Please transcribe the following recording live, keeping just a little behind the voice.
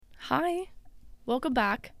Hi, welcome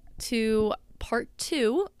back to part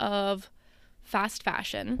 2 of Fast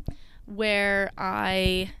Fashion, where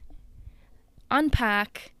I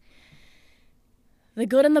unpack the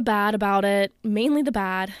good and the bad about it, mainly the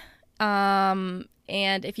bad. And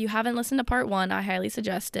if you haven't listened to part 1, I highly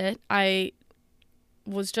suggest it. I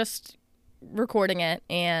was just recording it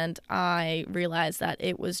and I realized that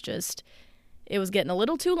it was getting a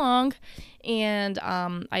little too long, and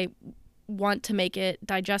I want to make it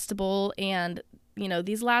digestible. And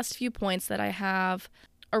these last few points that I have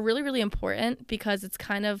are really, really important because it's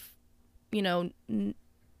kind of in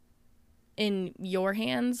your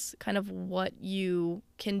hands, kind of what you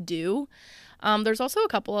can do. There's also a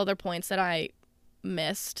couple other points that I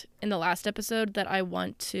missed in the last episode that I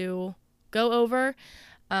want to go over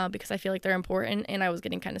because I feel like they're important, and I was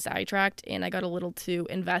getting kind of sidetracked and I got a little too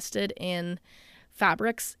invested in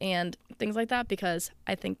fabrics and things like that because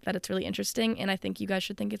I think that it's really interesting, and I think you guys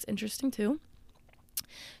should think it's interesting too.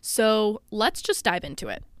 So let's just dive into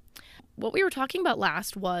it. What we were talking about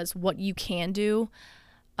last was what you can do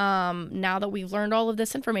now that we've learned all of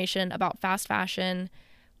this information about fast fashion,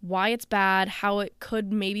 why it's bad, how it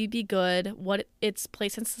could maybe be good, what its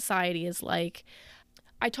place in society is like.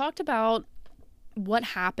 I talked about what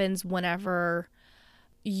happens whenever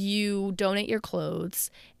you donate your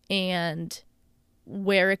clothes and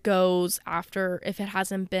where it goes after, if it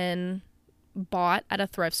hasn't been bought at a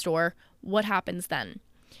thrift store, what happens then.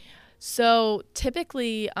 So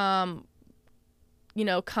typically,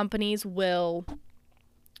 companies will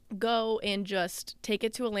go and just take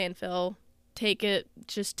it to a landfill, take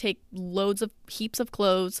heaps of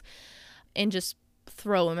clothes and just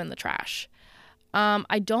throw them in the trash.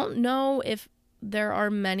 I don't know if there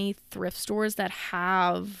are many thrift stores that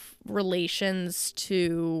have relations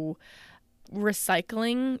to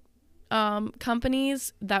recycling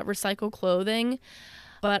companies that recycle clothing,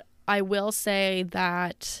 but I will say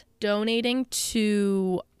that donating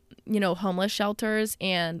to homeless shelters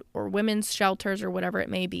or women's shelters or whatever it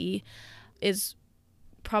may be is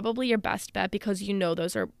probably your best bet, because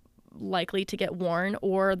those are likely to get worn,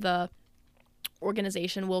 or the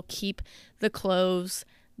organization will keep the clothes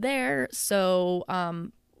there. So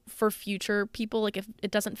for future people, like if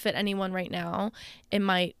it doesn't fit anyone right now, it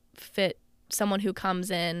might fit someone who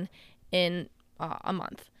comes in a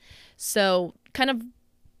month. So kind of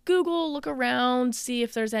Google, look around, see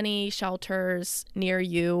if there's any shelters near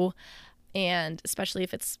you, and especially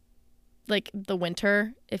if it's like the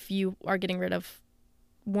winter, if you are getting rid of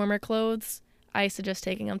warmer clothes, I suggest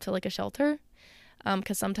taking them to like a shelter,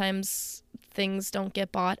 because sometimes things don't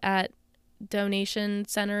get bought at donation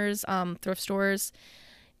centers, thrift stores,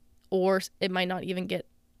 or it might not even get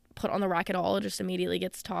put on the rack at all. It just immediately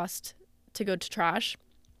gets tossed to go to trash.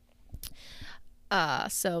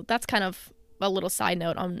 So that's kind of a little side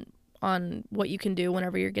note on what you can do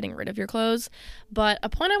whenever you're getting rid of your clothes. But a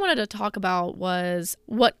point I wanted to talk about was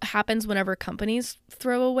what happens whenever companies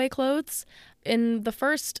throw away clothes. In the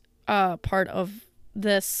first part of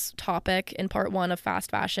this topic, in part 1 of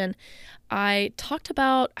fast fashion, I talked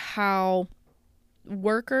about how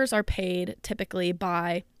workers are paid typically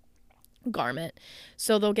by garment.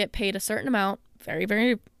 So they'll get paid a certain amount, very,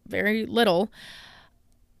 very, very little,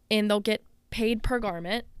 and they'll get paid per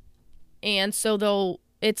garment. And so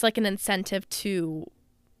it's like an incentive to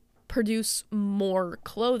produce more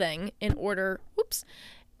clothing in order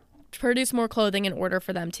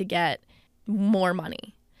for them to get more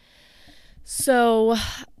money. So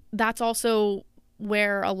that's also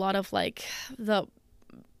where a lot of like the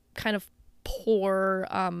kind of poor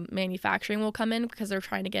manufacturing will come in, because they're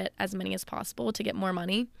trying to get as many as possible to get more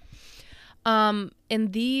money. And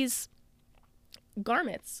these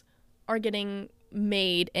garments are getting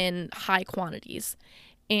made in high quantities,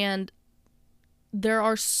 and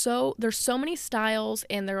there's so many styles,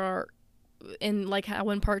 and there are, in like how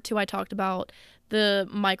in part 2 I talked about the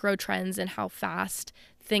micro trends and how fast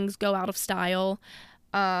things go out of style.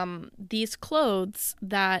 These clothes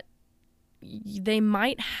that they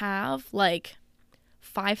might have like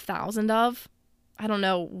 5,000 of, I don't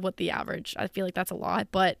know what the average, I feel like that's a lot,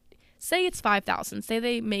 but say it's 5,000. Say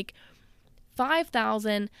they make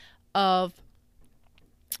 5,000 of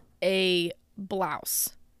a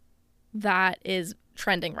blouse that is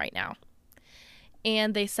trending right now,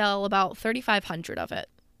 and they sell about 3,500 of it.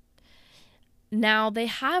 Now they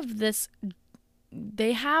have this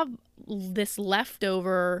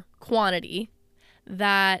leftover quantity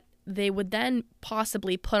that they would then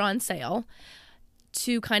possibly put on sale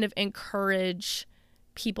to kind of encourage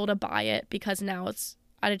people to buy it, because now it's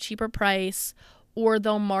at a cheaper price, or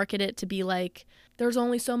they'll market it to be like, there's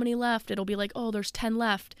only so many left. It'll be like, oh, there's 10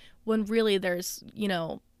 left, when really there's,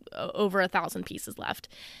 over 1,000 pieces left.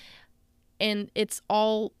 And it's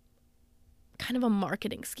all kind of a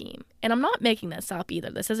marketing scheme. And I'm not making this up either.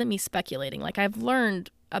 This isn't me speculating. Like, I've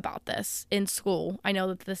learned about this in school. I know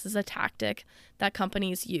that this is a tactic that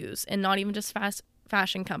companies use, and not even just fast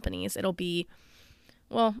fashion companies. It'll be,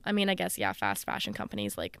 well, I mean, I guess, yeah, fast fashion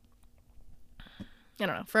companies like, I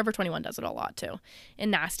don't know, Forever 21 does it a lot too. And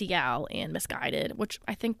Nasty Gal and Missguided, which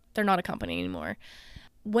I think they're not a company anymore.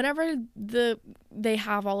 Whenever they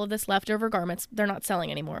have all of this leftover garments, they're not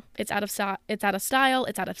selling anymore. It's out of style, it's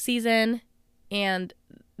out of season, and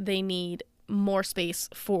they need more space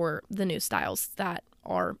for the new styles that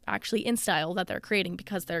are actually in style that they're creating,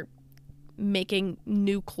 because they're making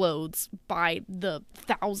new clothes by the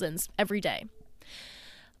thousands every day.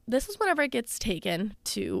 This is whenever it gets taken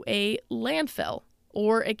to a landfill,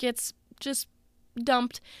 or it gets just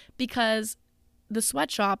dumped, because the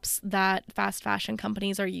sweatshops that fast fashion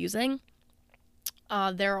companies are using,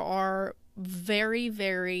 there are very,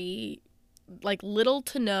 very, like, little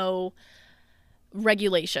to no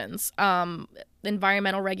regulations,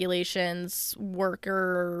 environmental regulations,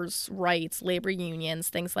 workers' rights, labor unions,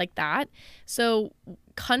 things like that. So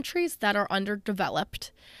countries that are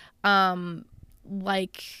underdeveloped,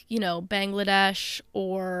 like, Bangladesh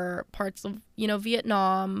or parts of,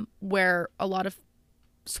 Vietnam, where a lot of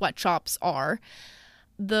sweatshops are,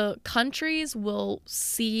 the countries will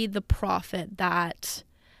see the profit that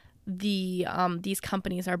these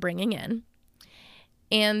companies are bringing in,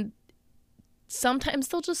 and sometimes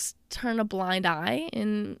they'll just turn a blind eye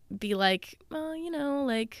and be like, well,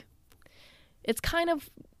 like, it's kind of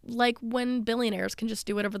like when billionaires can just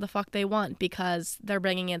do whatever the fuck they want because they're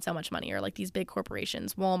bringing in so much money, or like these big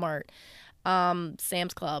corporations, Walmart,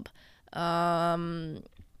 Sam's Club, I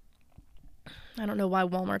don't know why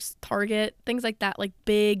Walmart's, Target, things like that, like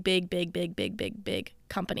big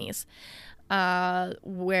companies,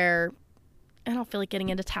 where I don't feel like getting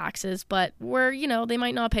into taxes, but where, they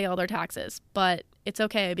might not pay all their taxes, but it's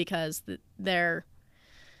okay because they're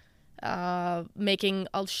making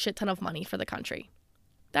a shit ton of money for the country.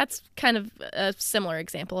 That's kind of a similar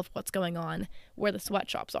example of what's going on where the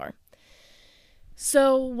sweatshops are.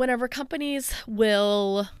 So whenever companies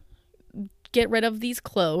will get rid of these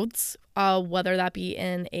clothes, whether that be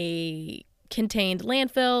in a contained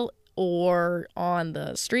landfill or on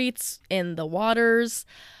the streets, in the waters,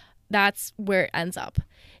 that's where it ends up.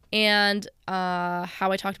 And how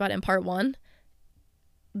I talked about in part 1,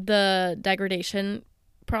 the degradation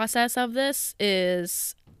process of this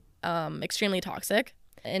is extremely toxic,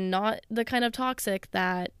 and not the kind of toxic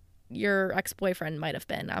that your ex-boyfriend might have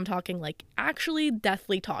been. I'm talking like actually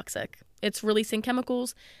deathly toxic. It's releasing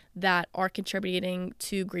chemicals that are contributing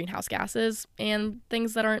to greenhouse gases and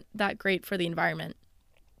things that aren't that great for the environment.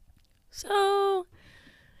 So,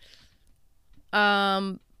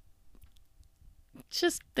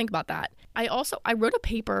 just think about that. I wrote a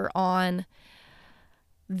paper on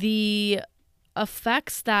the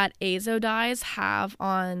effects that azo dyes have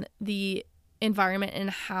on the environment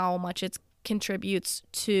and how much it contributes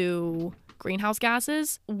to greenhouse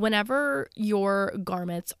gases. Whenever your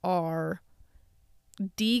garments are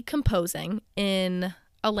decomposing in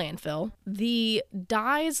a landfill, the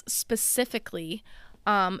dyes specifically,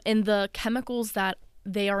 and the chemicals that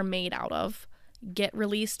they are made out of, get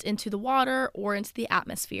released into the water or into the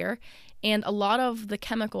atmosphere. And a lot of the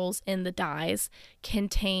chemicals in the dyes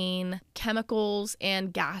contain chemicals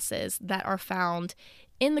and gases that are found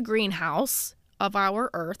in the greenhouse of our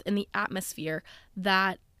Earth, in the atmosphere,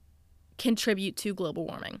 that contribute to global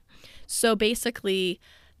warming. So basically,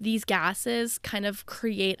 these gases kind of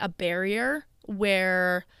create a barrier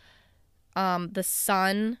where the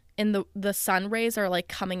sun and the sun rays are like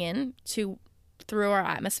coming in through our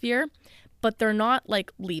atmosphere, but they're not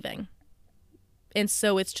like leaving. And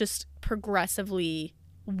so it's just progressively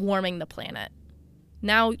warming the planet.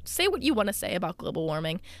 Now, say what you want to say about global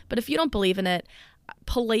warming, but if you don't believe in it,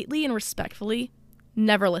 politely and respectfully,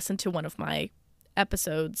 never listen to one of my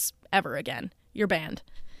episodes ever again. You're banned.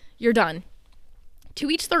 You're done. To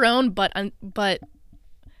each their own, but I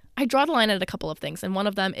draw the line at a couple of things, and one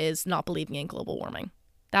of them is not believing in global warming.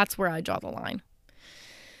 That's where I draw the line.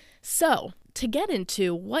 So, to get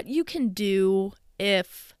into what you can do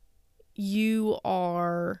if you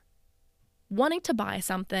are wanting to buy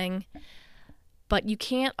something, but you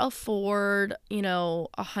can't afford,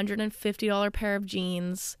 $150 pair of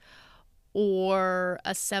jeans or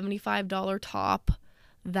a $75 top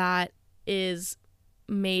that is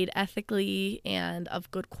made ethically and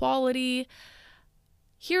of good quality.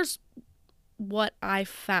 Here's what I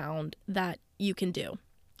found that you can do.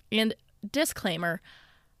 And disclaimer,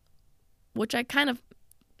 which I kind of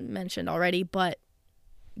mentioned already, but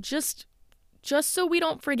just so we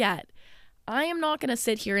don't forget, I am not going to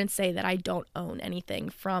sit here and say that I don't own anything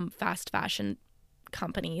from fast fashion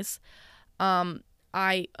companies.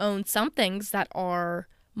 I own some things that are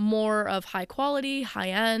more of high quality, high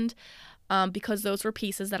end, because those were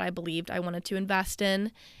pieces that I believed I wanted to invest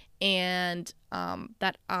in and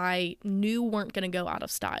that I knew weren't going to go out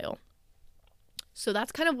of style. So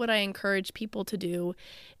that's kind of what I encourage people to do,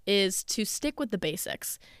 is to stick with the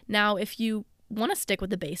basics. Now, if you want to stick with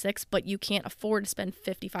the basics, but you can't afford to spend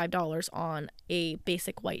 $55 on a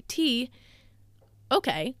basic white tee,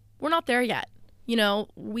 okay, we're not there yet. You know,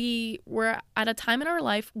 we're at a time in our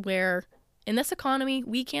life where in this economy,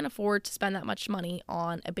 we can't afford to spend that much money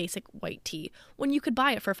on a basic white tee when you could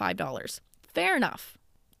buy it for $5. Fair enough.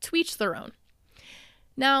 To each their own.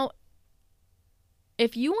 Now,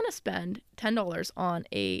 if you want to spend $10 on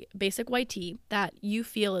a basic white tee that you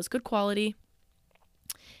feel is good quality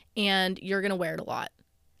and you're going to wear it a lot,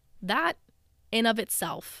 that in of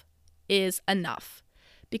itself is enough,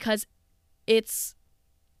 because it's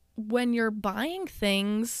when you're buying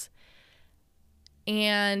things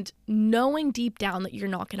and knowing deep down that you're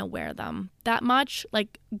not going to wear them that much,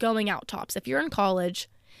 like going out tops. If you're in college,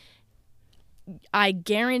 I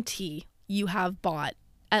guarantee you have bought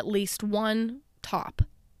at least one top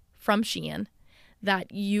from Shein that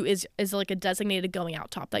is like a designated going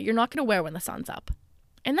out top that you're not going to wear when the sun's up.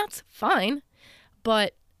 And that's fine,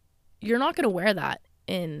 but you're not going to wear that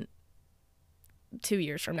in 2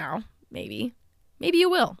 years from now, maybe. Maybe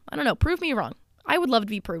you will. I don't know. Prove me wrong. I would love to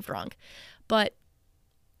be proved wrong. But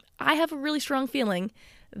I have a really strong feeling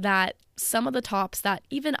that some of the tops that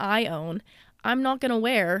even I own, I'm not going to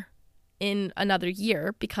wear in another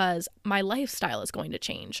year because my lifestyle is going to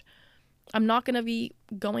change. I'm not going to be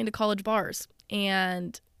going to college bars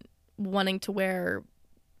and wanting to wear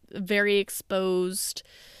very exposed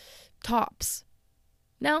tops.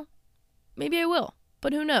 Now, maybe I will,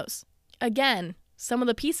 but who knows? Again, some of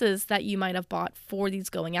the pieces that you might have bought for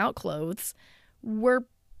these going out clothes were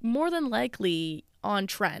more than likely on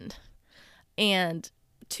trend. And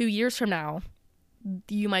 2 years from now,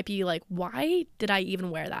 you might be like, why did I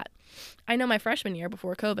even wear that? I know my freshman year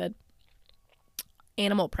before COVID,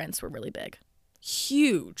 animal prints were really big.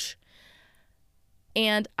 Huge.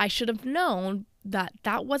 And I should have known that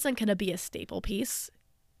that wasn't going to be a staple piece.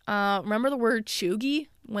 Remember the word chuggy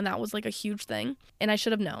when that was like a huge thing? And I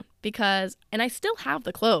should have known because, and I still have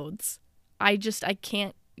the clothes. I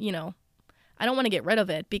can't, I don't want to get rid of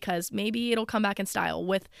it because maybe it'll come back in style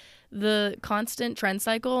with the constant trend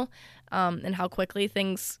cycle, and how quickly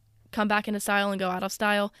things come back into style and go out of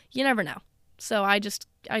style. You never know. So I just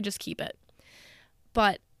keep it.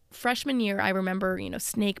 But freshman year, I remember,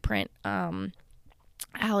 snake print,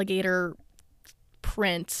 alligator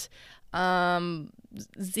print,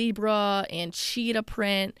 zebra and cheetah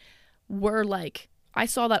print were like, I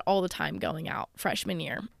saw that all the time going out freshman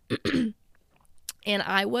year. And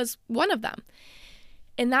I was one of them.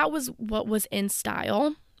 And that was what was in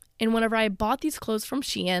style. And whenever I bought these clothes from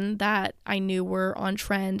Shein that I knew were on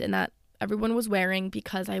trend and that everyone was wearing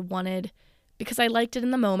because I liked it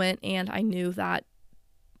in the moment and I knew that,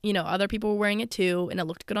 other people were wearing it too and it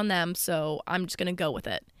looked good on them, so I'm just going to go with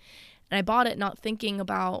it. And I bought it not thinking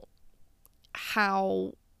about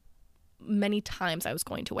how many times I was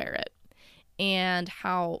going to wear it and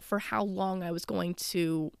for how long I was going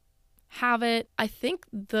to have it. I think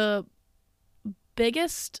the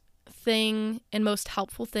biggest thing and most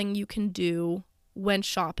helpful thing you can do when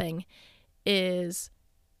shopping is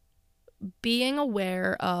being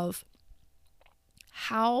aware of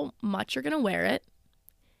how much you're going to wear it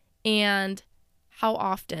and how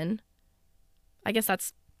often. I guess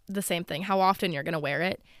that's the same thing. How often you're going to wear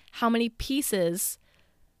it. How many pieces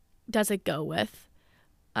does it go with?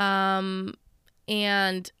 And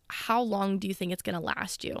how long do you think it's going to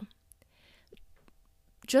last you?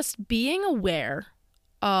 Just being aware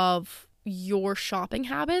of your shopping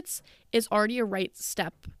habits is already a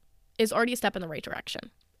step in the right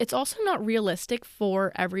direction. It's also not realistic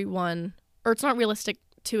for everyone, or it's not realistic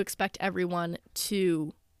to expect everyone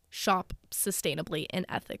to shop sustainably and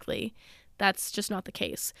ethically. That's just not the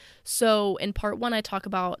case. So in part one, I talk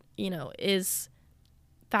about, does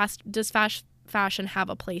fast fashion have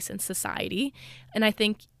a place in society? And I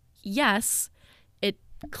think, yes, it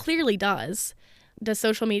clearly does. Does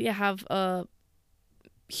social media have a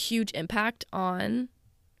huge impact on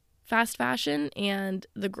fast fashion and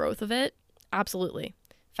the growth of it? Absolutely.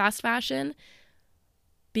 Fast fashion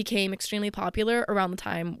became extremely popular around the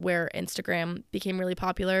time where Instagram became really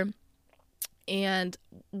popular. And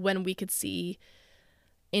when we could see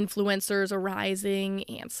influencers arising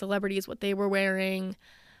and celebrities, what they were wearing,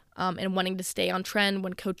 and wanting to stay on trend.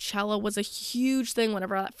 When Coachella was a huge thing,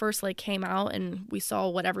 whenever that first like came out and we saw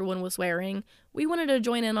what everyone was wearing, we wanted to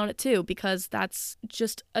join in on it too, because that's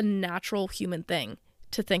just a natural human thing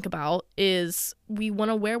to think about, is we want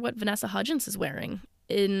to wear what Vanessa Hudgens is wearing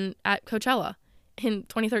at Coachella in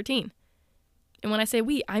 2013. And when I say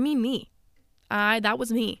we, I mean me. That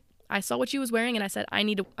was me. I saw what she was wearing and I said, I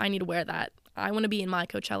need to wear that. I want to be in my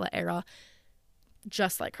Coachella era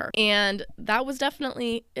just like her. And that was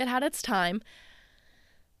definitely, it had its time,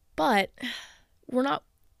 but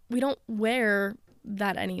we don't wear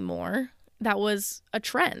that anymore. That was a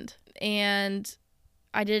trend. And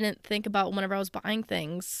I didn't think about, whenever I was buying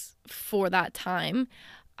things for that time,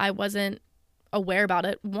 I wasn't aware about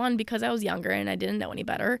it. One, because I was younger and I didn't know any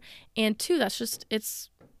better. And two, that's just,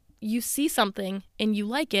 you see something and you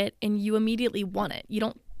like it and you immediately want it. You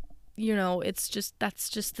don't, that's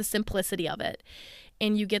just the simplicity of it.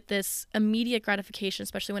 And you get this immediate gratification,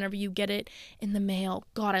 especially whenever you get it in the mail.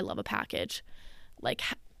 God, I love a package. Like,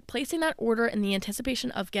 placing that order and the anticipation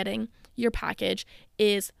of getting your package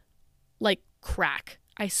is like crack.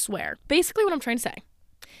 I swear. Basically, what I'm trying to say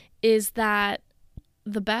is that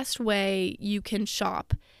the best way you can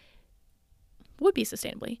shop would be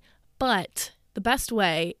sustainably, but the best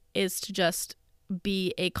way is to just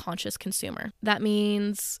be a conscious consumer. That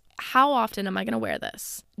means, how often am I going to wear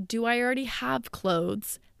this? Do I already have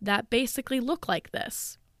clothes that basically look like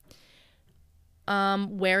this?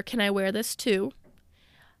 Where can I wear this to?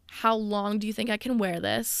 How long do you think I can wear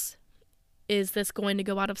this? Is this going to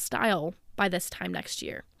go out of style by this time next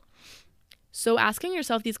year? So asking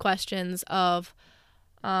yourself these questions of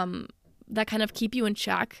that kind of keep you in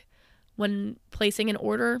check when placing an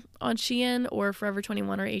order on Shein or Forever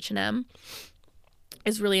 21 or H&M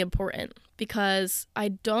is really important, because I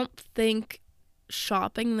don't think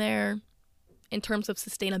shopping there in terms of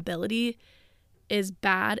sustainability is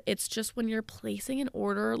bad. It's just when you're placing an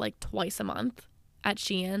order like twice a month at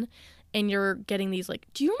Shein and you're getting these like,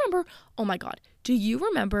 do you remember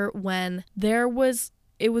when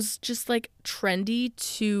it was just like trendy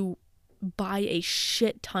to buy a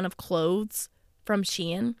shit ton of clothes from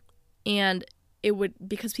Shein, and it would,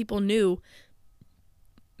 because people knew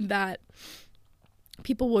that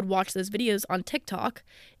people would watch those videos on TikTok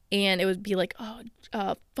and it would be like, oh,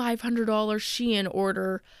 $500 Shein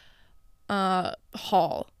order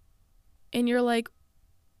haul. And you're like,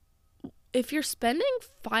 if you're spending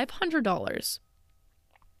 $500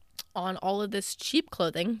 on all of this cheap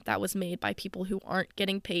clothing that was made by people who aren't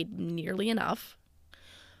getting paid nearly enough,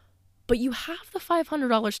 but you have the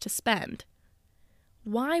 $500 to spend,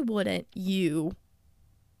 why wouldn't you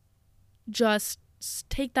just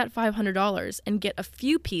take that $500 and get a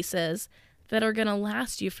few pieces that are going to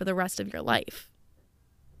last you for the rest of your life,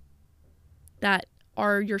 that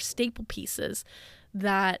are your staple pieces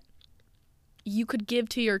that you could give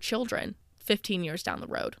to your children 15 years down the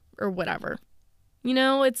road or whatever?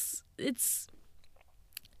 It's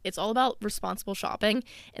all about responsible shopping,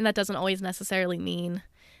 and that doesn't always necessarily mean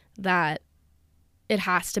that it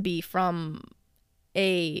has to be from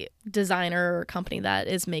a designer or company that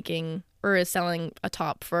is making or is selling a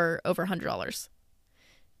top for over $100.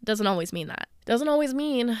 Doesn't always mean that. Doesn't always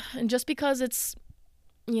mean, and just because it's,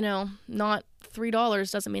 not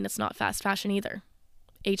 $3 doesn't mean it's not fast fashion either.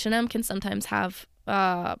 H&M can sometimes have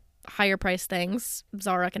higher price things.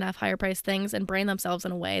 Zara can have higher price things and brand themselves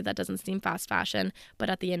in a way that doesn't seem fast fashion, but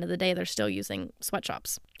at the end of the day, they're still using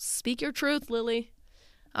sweatshops. Speak your truth, Lily.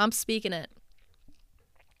 I'm speaking it.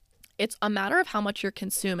 It's a matter of how much you're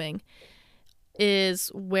consuming is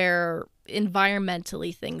where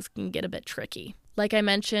environmentally things can get a bit tricky. Like I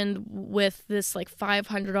mentioned with this like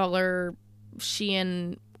 $500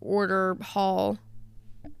 Shein order haul,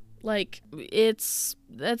 like it's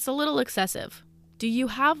a little excessive. Who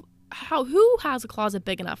has a closet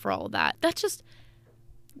big enough for all of that? That's just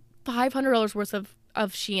 $500 worth of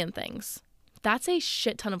Shein things. That's a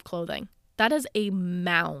shit ton of clothing. That is a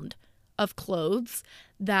mound of clothes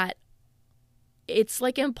that it's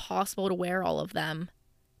like impossible to wear all of them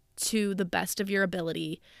to the best of your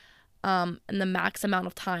ability and the max amount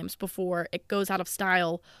of times before it goes out of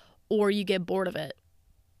style or you get bored of it.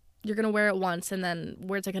 You're going to wear it once and then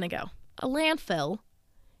where's it going to go? A landfill,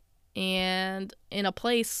 and in a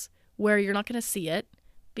place where you're not going to see it,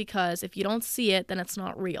 because if you don't see it, then it's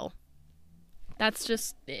not real. That's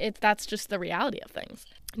just the reality of things.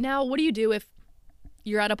 Now, what do you do if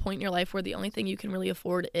you're at a point in your life where the only thing you can really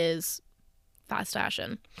afford is fast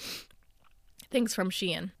fashion? Things from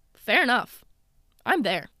Shein. Fair enough. I'm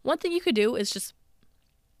there. One thing you could do is just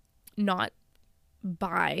not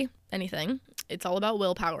buy anything. It's all about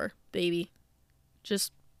willpower, baby.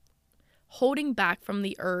 Just holding back from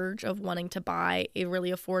the urge of wanting to buy a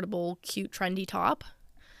really affordable, cute, trendy top.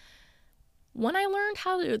 When I learned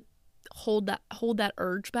how to hold that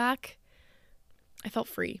urge back, I felt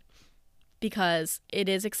free, because it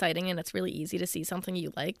is exciting and it's really easy to see something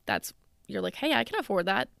you like. You're like, hey, I can afford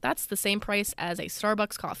that. That's the same price as a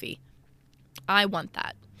Starbucks coffee. I want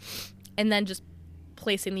that. And then just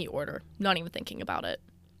placing the order, not even thinking about it.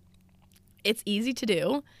 It's easy to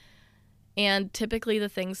do. And typically the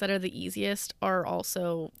things that are the easiest are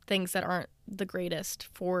also things that aren't the greatest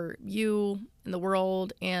for you and the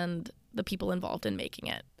world and the people involved in making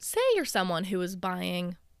it. Say you're someone who is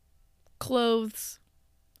buying clothes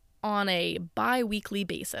on a bi-weekly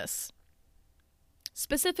basis.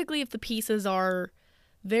 Specifically if the pieces are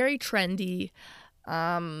very trendy,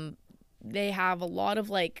 they have a lot of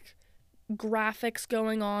like graphics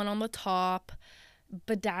going on the top,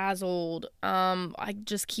 bedazzled. I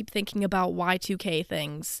just keep thinking about Y2K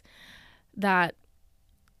things that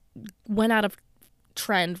went out of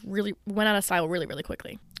style really, really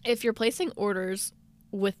quickly. If you're placing orders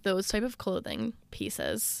with those type of clothing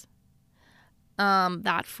pieces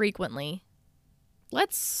that frequently,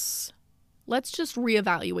 let's just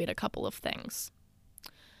reevaluate a couple of things.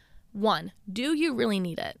 1, do you really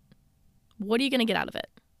need it? What are you going to get out of it?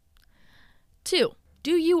 2,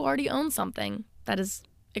 do you already own something that is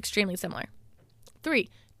extremely similar? 3,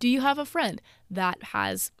 do you have a friend that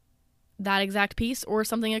has that exact piece or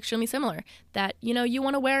something extremely similar that, you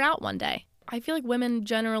want to wear out one day? I feel like women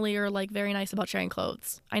generally are like very nice about sharing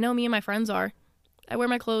clothes. I know me and my friends are. I wear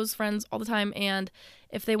my clothes, friends, all the time, and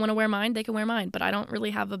if they want to wear mine, they can wear mine, but I don't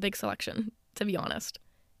really have a big selection, to be honest.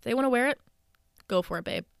 If they want to wear it, go for it,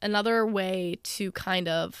 babe. Another way to kind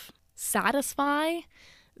of satisfy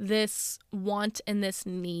this want and this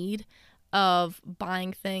need of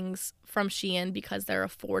buying things from Shein because they're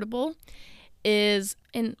affordable is,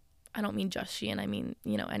 and I don't mean just Shein, I mean,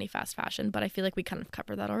 any fast fashion, but I feel like we kind of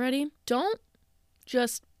covered that already. Don't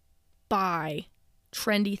just buy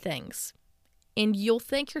trendy things and you'll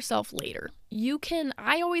thank yourself later.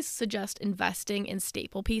 I always suggest investing in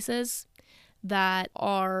staple pieces that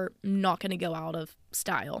are not going to go out of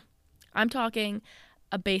style. I'm talking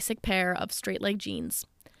a basic pair of straight leg jeans,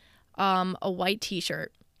 a white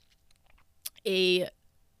t-shirt, a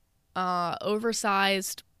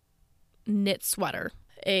oversized knit sweater,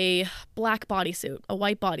 a black bodysuit, a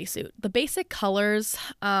white bodysuit. The basic colors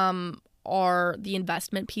are the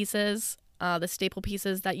investment pieces, the staple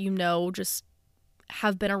pieces that just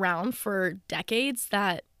have been around for decades,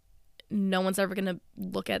 that no one's ever going to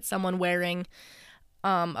look at someone wearing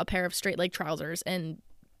a pair of straight leg trousers and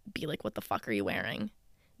be like, what the fuck are you wearing?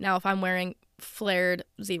 Now, if I'm wearing flared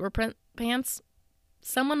zebra print pants,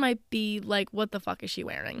 someone might be like, what the fuck is she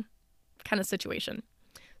wearing? Kind of situation.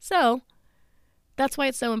 So that's why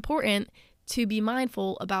it's so important to be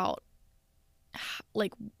mindful about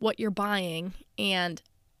like what you're buying and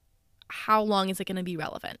how long is it going to be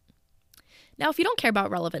relevant. Now, if you don't care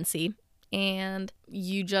about relevancy and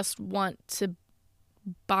you just want to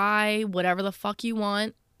buy whatever the fuck you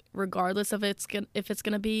want, regardless of if it's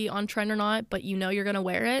going to be on trend or not, but you're going to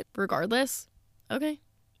wear it regardless, okay,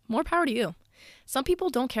 more power to you. Some people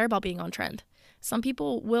don't care about being on trend. Some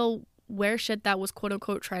people will wear shit that was quote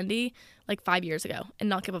unquote trendy like 5 years ago and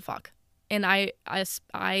not give a fuck. And I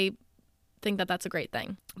think that that's a great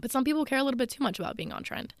thing. But some people care a little bit too much about being on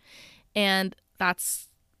trend. And that's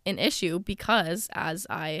an issue because, as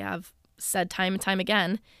I have said time and time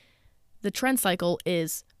again, the trend cycle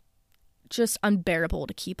is just unbearable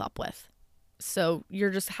to keep up with. So you're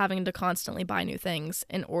just having to constantly buy new things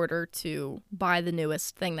in order to buy the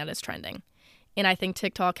newest thing that is trending. And I think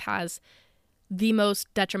TikTok has the most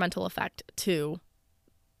detrimental effect to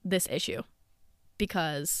this issue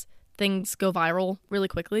because things go viral really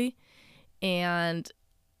quickly and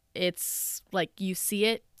it's like you see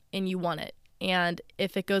it and you want it. And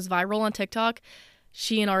if it goes viral on TikTok,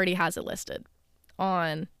 Shein already has it listed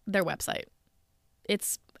on their website.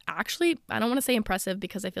 It's actually, I don't want to say impressive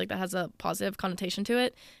because I feel like that has a positive connotation to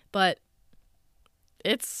it, but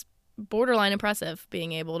it's borderline impressive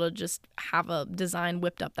being able to just have a design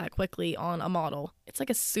whipped up that quickly on a model. It's like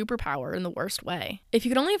a superpower in the worst way. If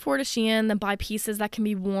you can only afford a Shein, then buy pieces that can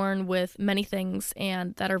be worn with many things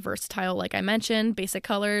and that are versatile, like I mentioned, basic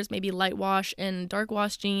colors, maybe light wash and dark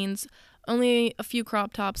wash jeans, only a few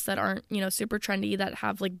crop tops that aren't, super trendy that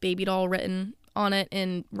have like baby doll written on it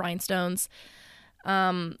in rhinestones.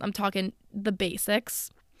 I'm talking the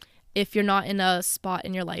basics. If you're not in a spot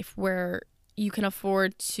in your life where you can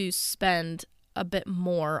afford to spend a bit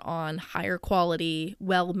more on higher quality,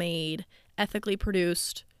 well-made, ethically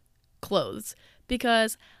produced clothes,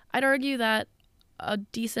 because I'd argue that a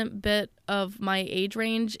decent bit of my age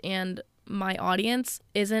range and my audience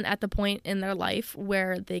isn't at the point in their life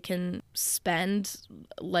where they can spend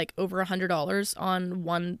like over $100 on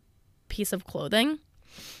one piece of clothing.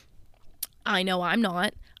 I know I'm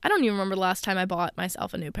not. I don't even remember the last time I bought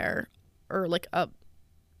myself a new pair or like a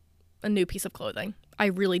new piece of clothing. I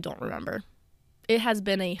really don't remember. It has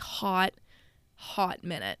been a hot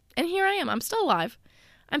minute. And here I am. I'm still alive.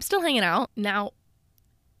 I'm still hanging out. Now,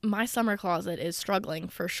 my summer closet is struggling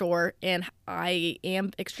for sure, and I am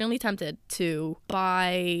extremely tempted to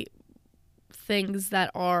buy things that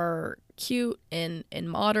are cute and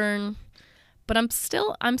modern, but I'm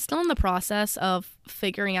still in the process of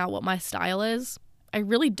figuring out what my style is. I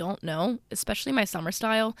really don't know, especially my summer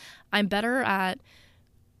style. I'm better at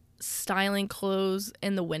styling clothes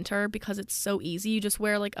in the winter because it's so easy. You just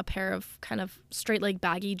wear like a pair of kind of straight like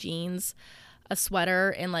baggy jeans, a sweater,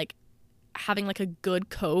 and like having like a good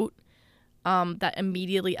coat that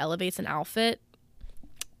immediately elevates an outfit.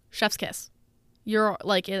 Chef's kiss. You're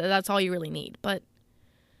like, that's all you really need. But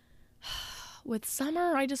with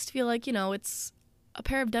summer, I just feel like, it's a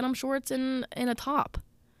pair of denim shorts and a top,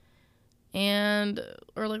 or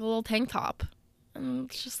like a little tank top, and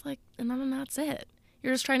it's just like, and then that's it.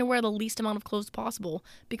 You're just trying to wear the least amount of clothes possible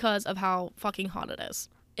because of how fucking hot it is.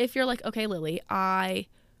 If you're like, okay, Lily, I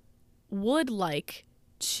would like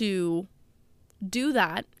to do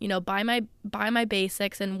that, buy my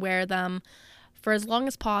basics and wear them for as long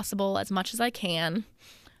as possible, as much as I can,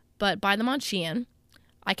 but buy them on Shein,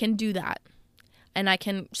 I can do that. And I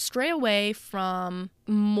can stray away from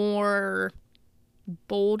more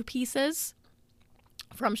bold pieces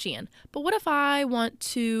from Shein. But what if I want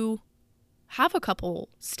to have a couple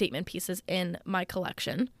statement pieces in my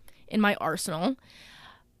collection, in my arsenal,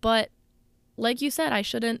 but like you said, I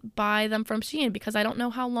shouldn't buy them from Shein because I don't know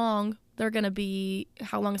how long it's going to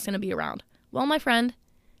be around. Well, my friend,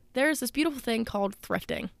 there's this beautiful thing called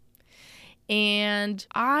thrifting. And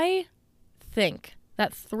I think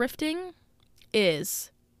that thrifting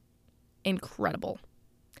is incredible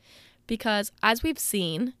because, as we've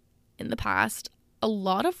seen in the past, a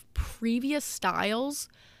lot of previous styles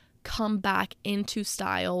come back into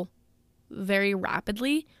style very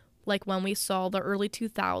rapidly, like when we saw the early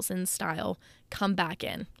 2000s style come back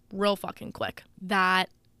in real fucking quick. That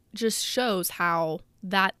just shows how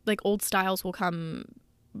that like old styles will come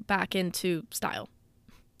back into style,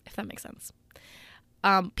 if that makes sense.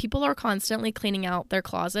 People are constantly cleaning out their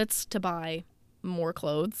closets to buy more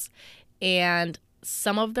clothes, and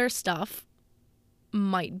some of their stuff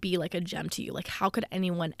might be like a gem to you. Like, how could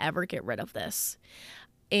anyone ever get rid of this?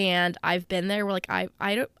 And I've been there where like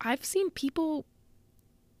I've seen people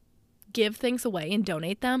give things away and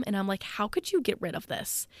donate them, and I'm like, how could you get rid of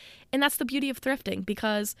this? And that's the beauty of thrifting,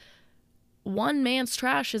 because one man's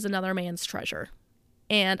trash is another man's treasure.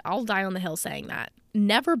 And I'll die on the hill saying that.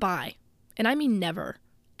 Never buy, and I mean never,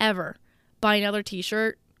 ever buy another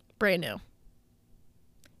t-shirt brand new.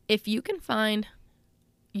 If you can find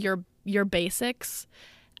your basics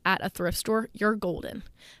at a thrift store, you're golden,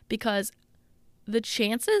 because the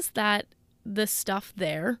chances that the stuff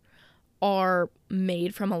there are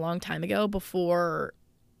made from a long time ago, before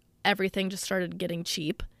everything just started getting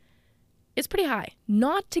cheap, is pretty high.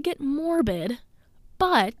 Not to get morbid,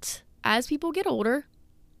 but as people get older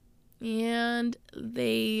and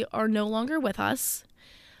they are no longer with us,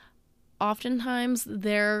 oftentimes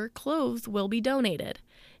their clothes will be donated.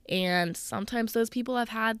 And sometimes those people have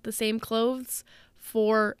had the same clothes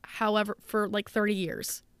for like 30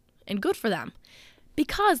 years. And good for them,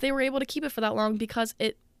 because they were able to keep it for that long, because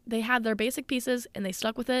they had their basic pieces and they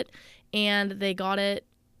stuck with it, and they got it,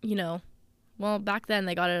 well, back then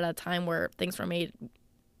they got it at a time where things were made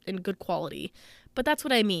in good quality. But that's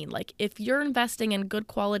what I mean. Like, if you're investing in good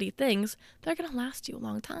quality things, they're going to last you a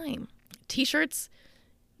long time. T-shirts,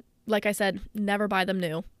 like I said, never buy them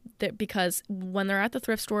new, because when they're at the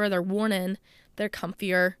thrift store, they're worn in, they're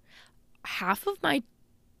comfier. Half of my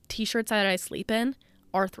t-shirts that I sleep in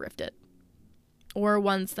are thrifted, or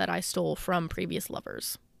ones that I stole from previous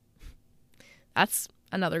lovers. That's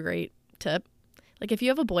another great tip. Like, if you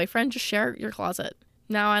have a boyfriend, just share your closet.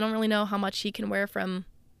 Now, I don't really know how much he can wear from,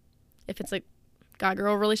 if it's a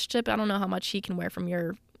guy-girl relationship, I don't know how much he can wear from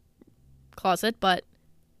your closet, but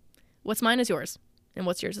what's mine is yours, and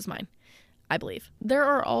what's yours is mine, I believe. There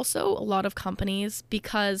are also a lot of companies,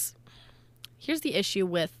 because here's the issue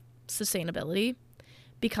with sustainability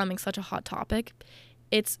becoming such a hot topic.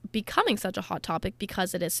 It's becoming such a hot topic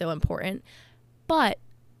because it is so important, but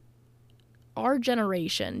our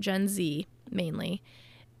generation, Gen Z mainly,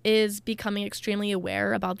 is becoming extremely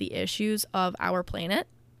aware about the issues of our planet,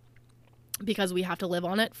 because we have to live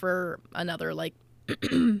on it for another like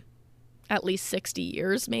at least 60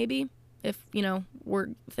 years, maybe, if, we're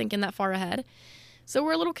thinking that far ahead. So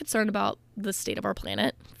we're a little concerned about the state of our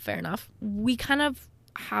planet. Fair enough. We kind of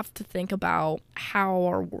have to think about how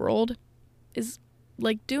our world is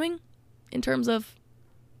doing in terms of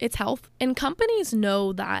its health. And companies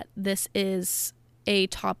know that this is a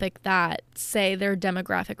topic that, say, their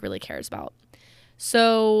demographic really cares about.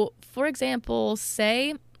 So, for example,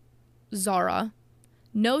 say Zara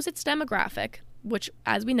knows its demographic, which,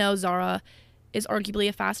 as we know, Zara is arguably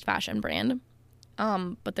a fast fashion brand.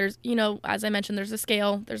 But there's, as I mentioned, there's a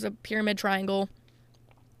scale, there's a pyramid triangle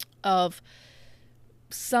of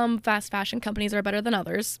some fast fashion companies are better than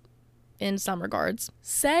others in some regards.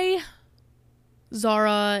 Say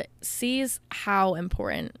Zara sees how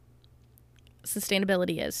important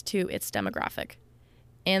sustainability is to its demographic,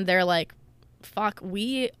 and they're like, fuck,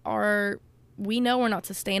 we know we're not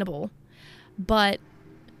sustainable, but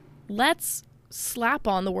let's slap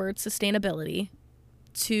on the word sustainability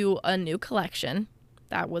to a new collection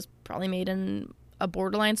that was probably made in a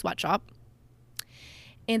borderline sweatshop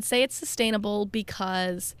and say it's sustainable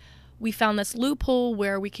because we found this loophole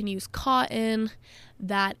where we can use cotton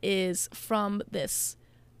that is from this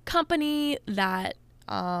company that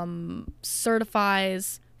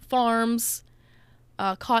certifies farms,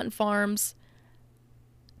 cotton farms,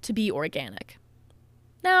 to be organic.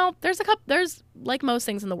 Now, there's like most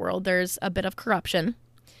things in the world, there's a bit of corruption,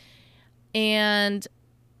 and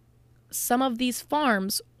some of these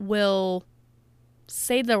farms will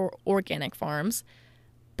say they're organic farms,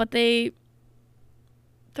 but they're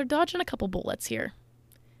dodging a couple bullets here,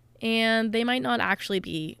 and they might not actually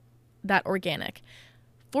be that organic.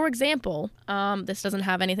 For example, this doesn't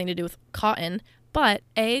have anything to do with cotton, but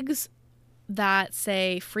eggs that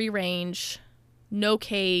say free range, no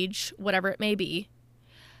cage, whatever it may be,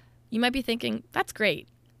 you might be thinking, that's great.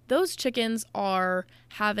 Those chickens are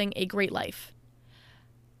having a great life.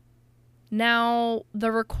 Now, the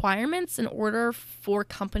requirements in order for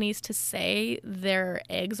companies to say their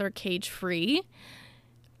eggs are cage-free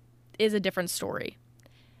is a different story.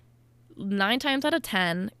 9 times out of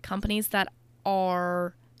 10, companies that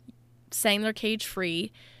are saying they're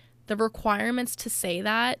cage-free, the requirements to say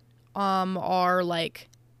that are like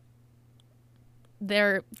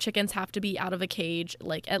their chickens have to be out of a cage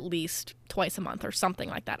like at least twice a month or something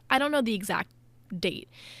like that. I don't know the exact date,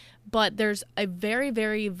 but there's a very,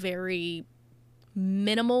 very, very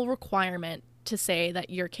minimal requirement to say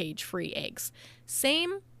that you're cage-free eggs.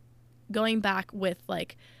 Same going back with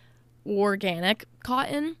like organic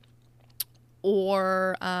cotton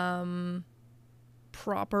or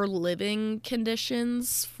proper living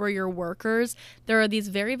conditions for your workers. There are these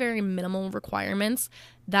very, very minimal requirements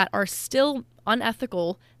that are still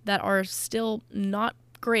unethical, that are still not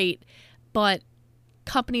great, but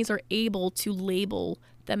companies are able to label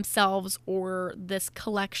themselves or this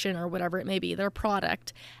collection or whatever it may be, their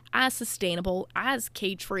product, as sustainable, as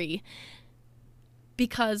cage-free,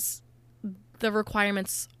 because the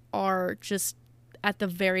requirements are just at the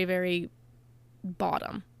very, very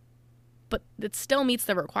bottom. But it still meets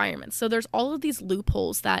the requirements. So there's all of these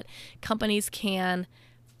loopholes that companies can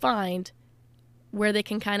find where they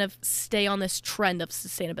can kind of stay on this trend of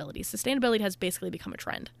sustainability. Sustainability has basically become a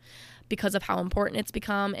trend because of how important it's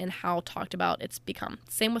become and how talked about it's become.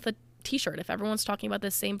 Same with a t-shirt. If everyone's talking about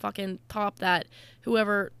the same fucking top that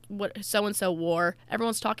what so-and-so wore,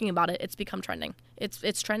 everyone's talking about it, it's become trending.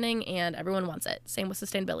 It's trending and everyone wants it. Same with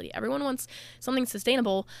sustainability. Everyone wants something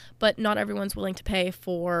sustainable, but not everyone's willing to pay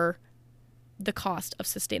for the cost of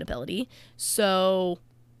sustainability. So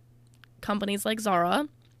companies like Zara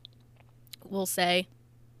will say,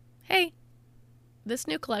 hey, this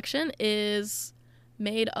new collection is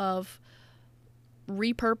made of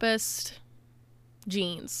repurposed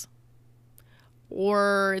jeans,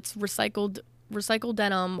 or it's recycled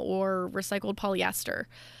denim or recycled polyester.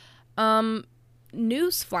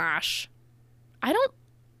 Newsflash,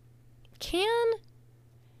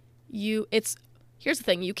 here's the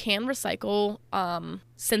thing, you can recycle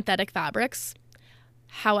synthetic fabrics.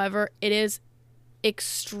 However, it is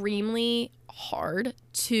extremely hard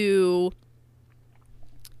to,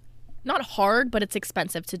 not hard, but it's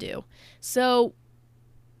expensive to do. So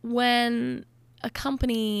when a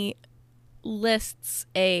company lists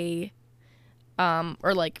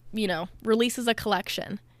releases a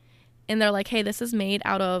collection and they're like, hey, this is made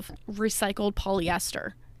out of recycled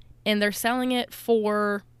polyester, and they're selling it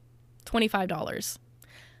for $25.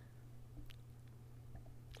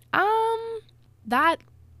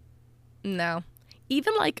 No.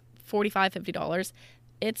 Even like $45,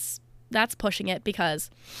 $50, that's pushing it, because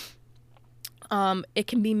It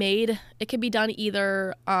can be done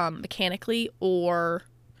either mechanically or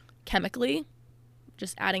chemically,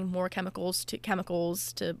 just adding more chemicals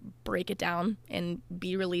to break it down and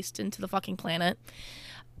be released into the fucking planet.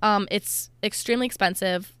 It's extremely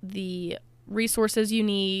expensive. The resources you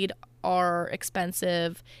need are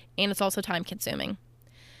expensive, and it's also time consuming.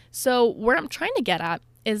 So what I'm trying to get at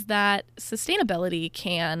is that sustainability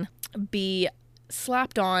can be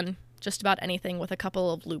slapped on just about anything with a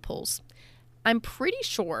couple of loopholes. I'm pretty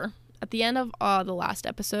sure at the end of the last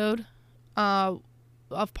episode of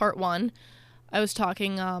part 1, I was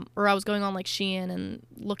talking, or I was going on like Shein and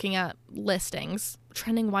looking at listings.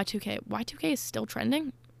 Trending Y2K. Y2K is still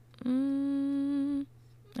trending? I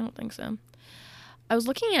don't think so. I was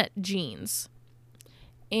looking at jeans,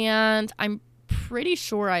 and I'm pretty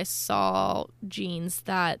sure I saw jeans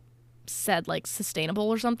that said like sustainable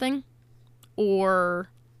or something,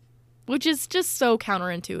 which is just so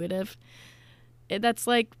counterintuitive. That's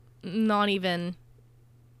like not even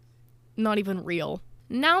real.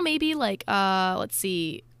 Now maybe like let's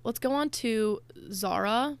see. Let's go on to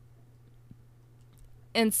Zara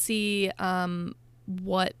and see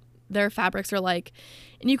what their fabrics are like.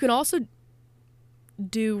 And you can also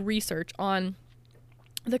do research on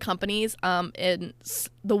the companies and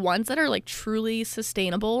the ones that are like truly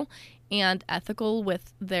sustainable and ethical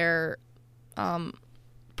with their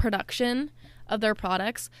production of their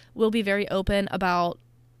products will be very open about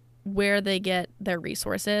where they get their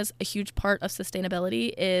resources. A huge part of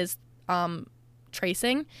sustainability is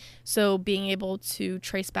tracing. So being able to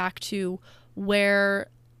trace back to where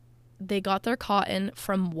they got their cotton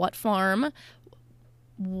from, what farm,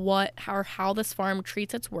 how this farm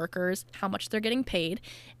treats its workers, how much they're getting paid,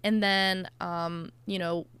 and then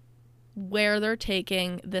where they're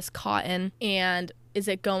taking this cotton, and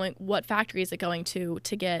what factory is it going to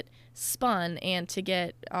get spun and to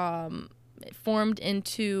get formed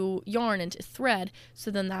into yarn, into thread,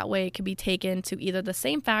 so then that way it could be taken to either the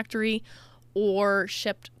same factory or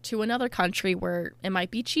shipped to another country where it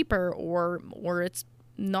might be cheaper, or it's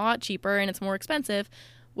not cheaper and it's more expensive,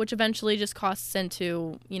 which eventually just costs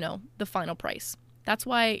into the final price. That's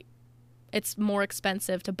why it's more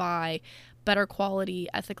expensive to buy better quality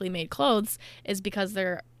ethically made clothes, is because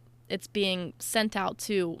it's being sent out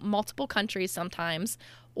to multiple countries sometimes,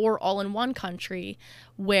 or all in one country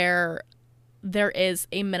where there is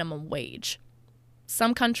a minimum wage.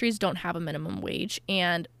 Some countries don't have a minimum wage,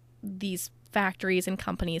 and these factories and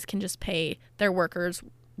companies can just pay their workers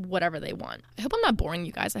whatever they want. I hope I'm not boring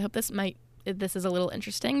you guys. I hope this is a little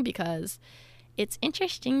interesting, because it's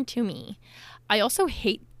interesting to me. I also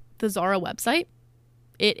hate the Zara website.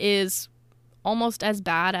 It is almost as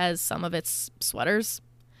bad as some of its sweaters.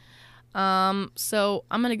 So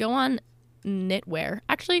I'm going to go on knitwear.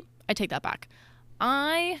 Actually, I take that back.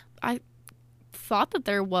 I thought that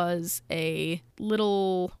there was a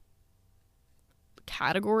little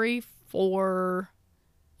category for,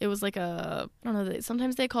 it was like I don't know,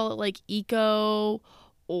 sometimes they call it like eco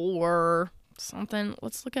or something.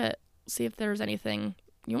 Let's see if there's anything.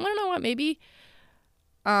 You want to know what? Maybe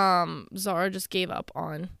Zara just gave up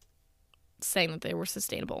on saying that they were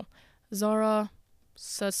sustainable. Zara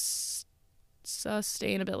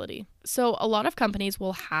sustainability. So a lot of companies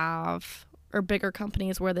will have, or bigger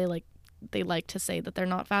companies where they like to say that they're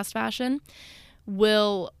not fast fashion,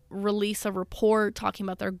 will release a report talking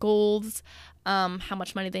about their goals, how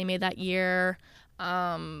much money they made that year,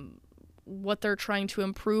 what they're trying to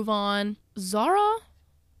improve on. Zara, I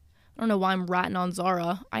don't know why I'm ratting on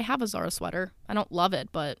Zara. I have a Zara sweater. I don't love it,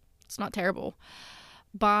 but it's not terrible.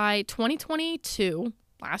 By 2022,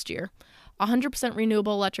 last year, 100%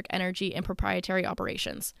 renewable electric energy and proprietary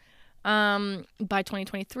operations. By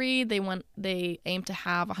 2023, they aim to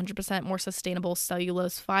have 100% more sustainable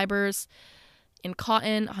cellulose fibers in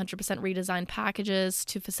cotton, 100% redesigned packages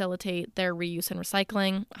to facilitate their reuse and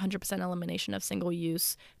recycling, 100% elimination of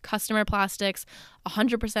single-use customer plastics,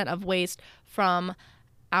 100% of waste from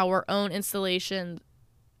our own installations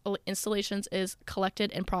is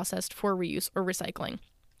collected and processed for reuse or recycling.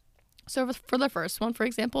 So for the first one, for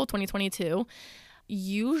example, 2022,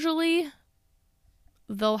 usually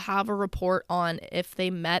they'll have a report on if they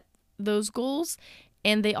met those goals,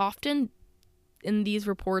 and they often in these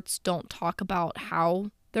reports don't talk about how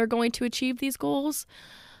they're going to achieve these goals.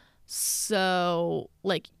 So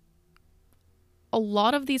like a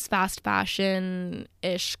lot of these fast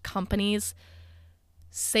fashion-ish companies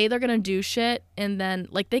say they're going to do shit, and then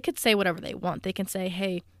like they could say whatever they want. They can say,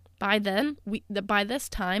 hey, by this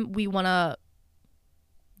time we want to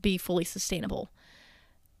be fully sustainable.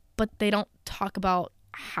 But they don't talk about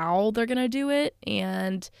how they're going to do it,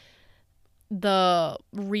 and the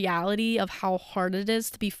reality of how hard it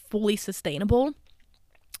is to be fully sustainable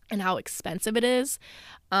and how expensive it is,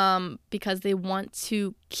 because they want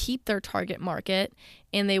to keep their target market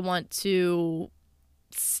and they want to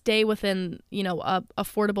stay within, a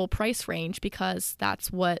affordable price range, because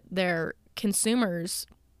that's what their consumers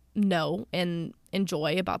know and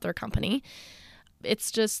enjoy about their company.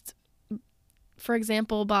 It's just, for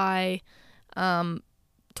example, by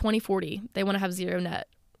 2040, they want to have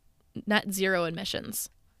net zero emissions,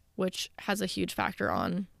 which has a huge factor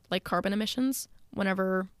on like carbon emissions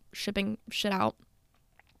whenever shipping shit out.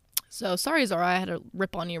 So sorry, Zara, I had to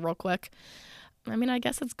rip on you real quick. I mean, I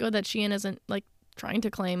guess it's good that Shein isn't like trying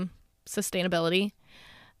to claim sustainability,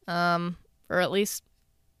 or at least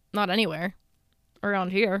not anywhere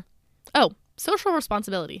around here. Oh, social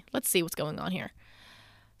responsibility. Let's see what's going on here.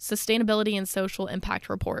 Sustainability and Social Impact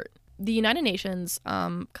Report. The United Nations,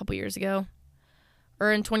 a couple years ago,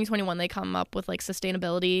 or in 2021, they come up with like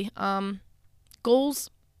sustainability goals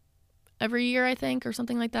every year, I think, or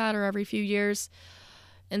something like that, or every few years.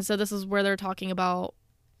 And so this is where they're talking about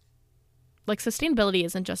like sustainability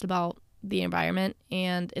isn't just about the environment,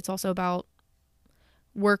 and it's also about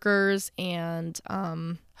workers and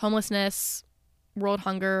homelessness, world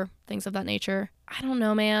hunger, things of that nature. I don't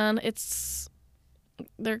know, man.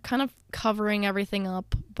 They're kind of covering everything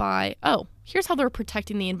up by, here's how they're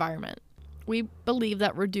protecting the environment. We believe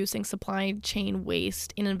that reducing supply chain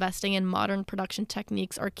waste and investing in modern production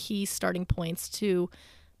techniques are key starting points to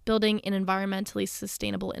building an environmentally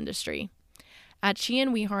sustainable industry. At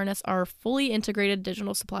Shein, we harness our fully integrated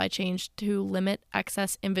digital supply chain to limit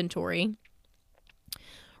excess inventory,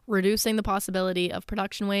 reducing the possibility of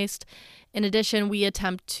production waste. In addition, we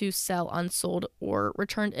attempt to sell unsold or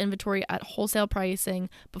returned inventory at wholesale pricing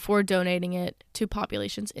before donating it to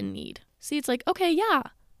populations in need. See, it's like, okay, yeah.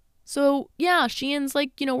 So, yeah, Shein's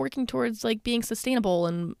like, working towards like being sustainable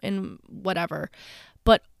and whatever.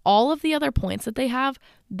 But all of the other points that they have,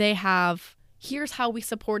 here's how we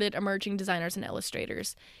supported emerging designers and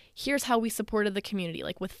illustrators. Here's how we supported the community,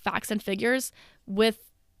 like with facts and figures.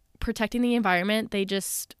 With protecting the environment, they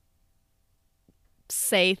just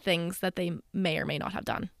say things that they may or may not have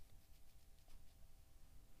done.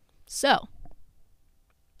 So,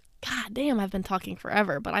 god damn, I've been talking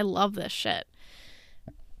forever, but I love this shit.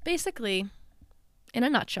 Basically, in a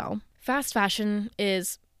nutshell, fast fashion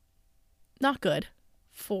is not good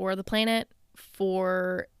for the planet,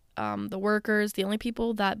 for the workers. The only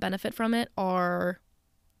people that benefit from it are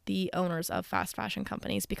the owners of fast fashion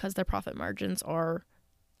companies, because their profit margins are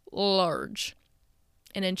large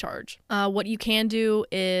and in charge. What you can do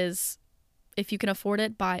is, if you can afford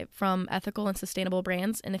it, buy from ethical and sustainable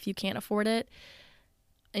brands. And if you can't afford it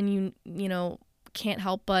and you can't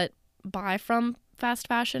help but buy from fast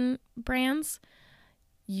fashion brands,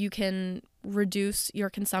 you can reduce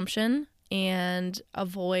your consumption and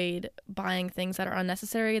avoid buying things that are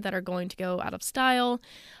unnecessary, that are going to go out of style,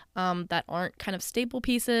 that aren't kind of staple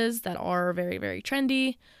pieces, that are very, very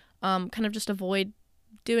trendy. Kind of just avoid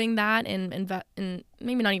doing that and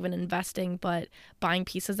maybe not even investing, but buying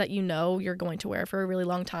pieces that you're going to wear for a really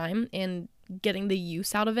long time, and getting the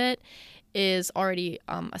use out of it is already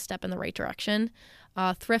a step in the right direction.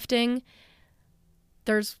 Thrifting.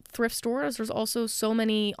 There's thrift stores. There's also so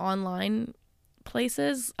many online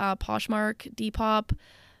places, Poshmark, Depop,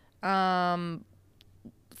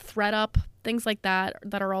 ThredUp, things like that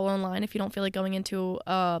are all online if you don't feel like going into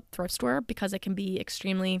a thrift store, because it can be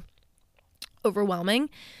extremely overwhelming.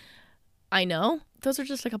 I know. Those are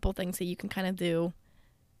just a couple things that you can kind of do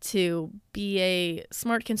to be a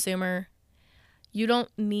smart consumer. You don't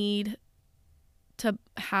need to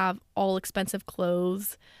have all expensive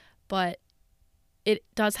clothes, but it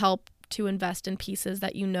does help to invest in pieces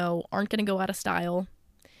that aren't going to go out of style,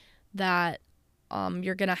 that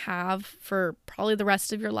you're going to have for probably the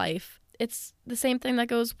rest of your life. It's the same thing that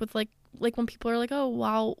goes with like when people are like, oh,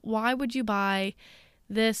 wow, why would you buy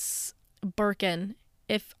this Birkin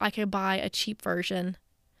if I could buy a cheap version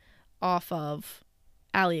off of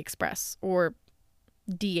AliExpress or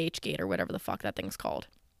DHgate or whatever the fuck that thing's called?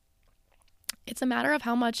 It's a matter of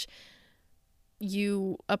how much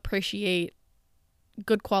you appreciate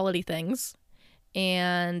good quality things,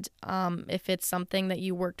 and if it's something that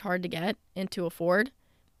you worked hard to get and to afford,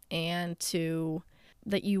 and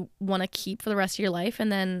that you want to keep for the rest of your life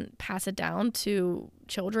and then pass it down to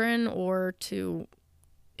children or to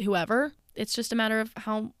whoever. It's just a matter of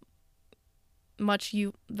how much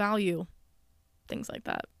you value things like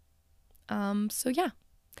that. So yeah,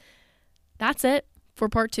 that's it for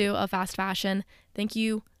part 2 of fast fashion. Thank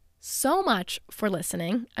you so much for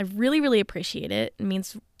listening. I really, really appreciate it. It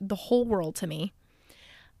means the whole world to me.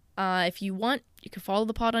 If you want, you can follow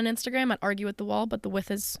the pod on Instagram at Argue with the Wall, but the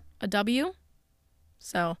with is a W.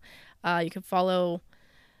 So you can follow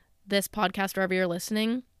this podcast wherever you're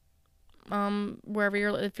listening.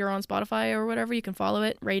 If you're on Spotify or whatever, you can follow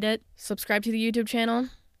it, rate it, subscribe to the YouTube channel,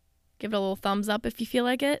 give it a little thumbs up if you feel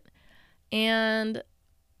like it, and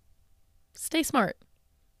stay smart.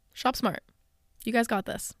 Shop smart. You guys got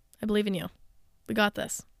this. I believe in you. We got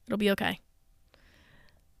this. It'll be okay.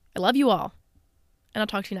 I love you all, and I'll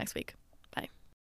talk to you next week.